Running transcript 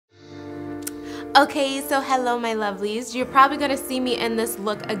Okay, so hello my lovelies. You're probably gonna see me in this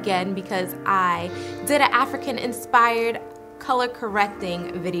look again because I did an African inspired color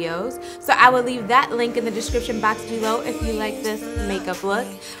correcting videos. So I will leave that link in the description box below if you like this makeup look.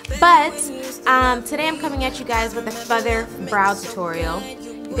 But today I'm coming at you guys with a feather brow tutorial.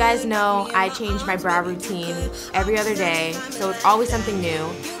 You guys know I change my brow routine every other day, so it's always something new.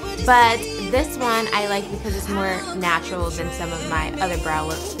 But this one I like because it's more natural than some of my other brow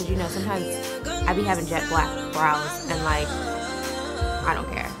looks. Because you know, sometimes I be having jet black brows and like, I don't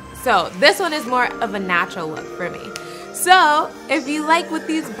care. So this one is more of a natural look for me. So if you like what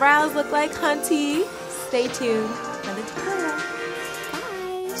these brows look like, hunty, stay tuned for the tutorial.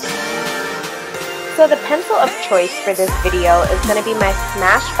 So the pencil of choice for this video is going to be my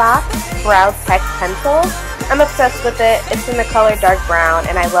Smashbox Brow Tech Pencil. I'm obsessed with it. It's in the color dark brown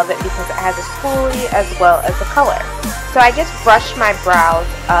and I love it because it has a spoolie as well as a color. So I just brush my brows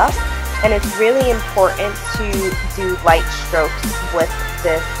up, and it's really important to do light strokes with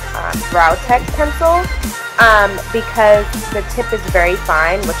this Brow Tech pencil because the tip is very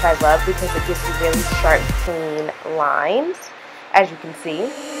fine, which I love because it gives you really sharp, clean lines, as you can see.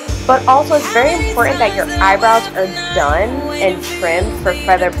 But also it's very important that your eyebrows are done and trimmed for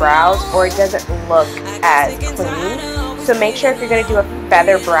feather brows or it doesn't look as clean. So make sure if you're going to do a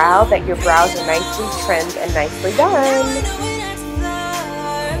feather brow that your brows are nicely trimmed and nicely done.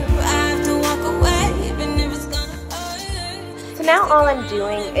 So now all I'm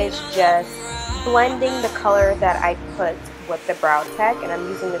doing is just blending the color that I put with the Brow Tech, and I'm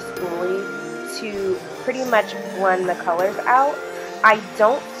using the spoolie to pretty much blend the colors out. I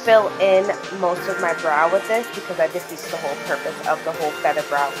don't fill in most of my brow with this because I defeats the whole purpose of the whole feather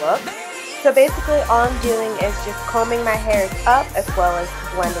brow look. So basically all I'm doing is just combing my hairs up as well as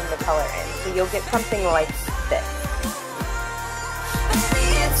blending the color in. So you'll get something like this.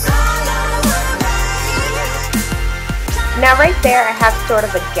 Now right there I have sort of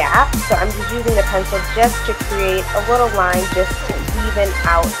a gap, so I'm just using the pencil just to create a little line just to even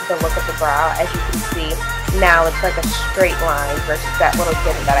out the look of the brow. As you can see, now it's like a straight line versus that little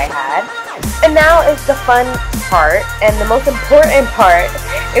dip that I had. And now is the fun part, and the most important part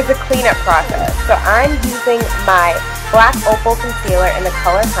is the cleanup process. So I'm using my Black Opal Concealer in the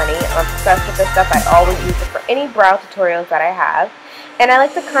color Honey. I'm obsessed with this stuff. I always use it for any brow tutorials that I have. And I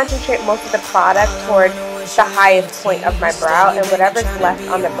like to concentrate most of the product toward the highest point of my brow, and whatever's left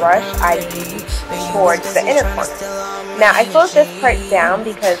on the brush I use towards the inner corner. Now I slowed this part down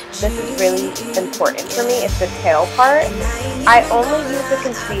because this is really important for me. It's the tail part. I only use the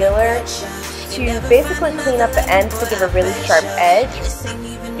concealer to basically clean up the ends to give a really sharp edge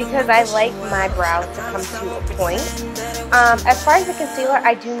because I like my brows to come to a point. As far as the concealer,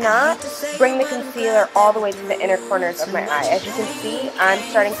 I do not bring the concealer all the way to the inner corners of my eye. As you can see, I'm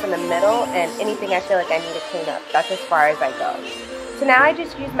starting from the middle, and anything I feel like I need to clean up, that's as far as I go. So now I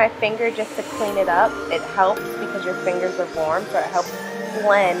just use my finger just to clean it up. It helps because your fingers are warm, so it helps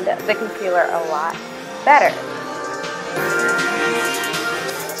blend the concealer a lot better.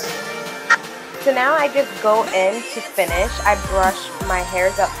 So now I just go in to finish. I brush my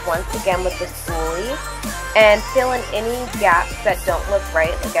hairs up once again with the spoolie and fill in any gaps that don't look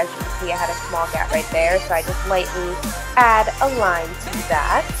right. Like as you can see, I had a small gap right there, so I just lightly add a line to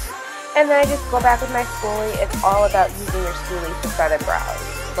that. And then I just go back with my spoolie. It's all about using your spoolie for feather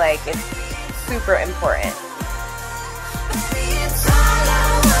brows. Like, it's super important.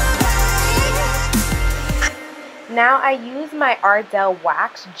 Now I use my Ardell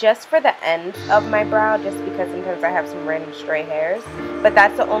wax just for the ends of my brow, just because sometimes I have some random stray hairs. But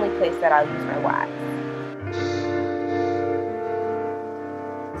that's the only place that I'll use my wax.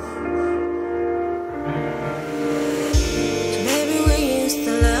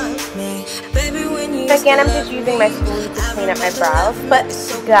 So again, I'm just using my spoolie to clean up my brows. But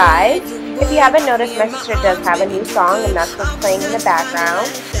guys, if you haven't noticed, my sister does have a new song, and that's what's playing in the background.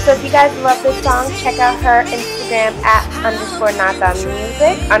 So if you guys love this song, check out her Instagram at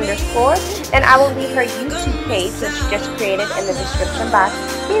 _NotTheMusic_, and I will leave her YouTube page that she just created in the description box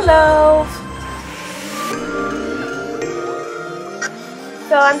below.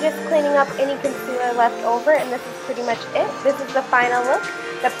 So I'm just cleaning up any concealer left over, and this is pretty much it. This is the final look.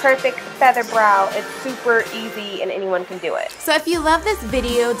 The perfect feather brow. It's super easy and anyone can do it. So if you love this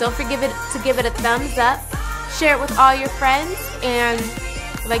video, don't forget to give it a thumbs up, share it with all your friends, and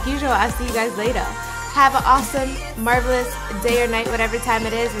like usual, I'll see you guys later. Have an awesome, marvelous day or night, whatever time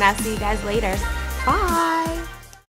it is, and I'll see you guys later. Bye!